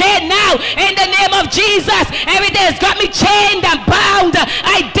every chain now. In the name of Jesus. Everything that's got me chained and bound.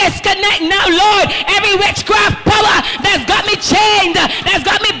 I disconnect now, Lord. Every witchcraft power that's got me chained, that's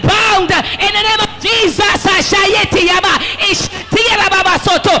got me bound. In the name of Jesus.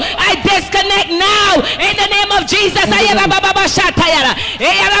 I disconnect now. In the name of Jesus. In the name of Jesus.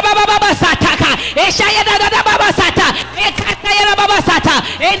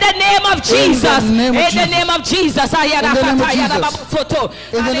 In the name of Jesus.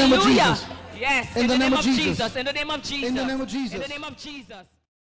 In the name of Jesus. Yes. In the name of Jesus. In the name of Jesus. In the name of Jesus. In the name of Jesus.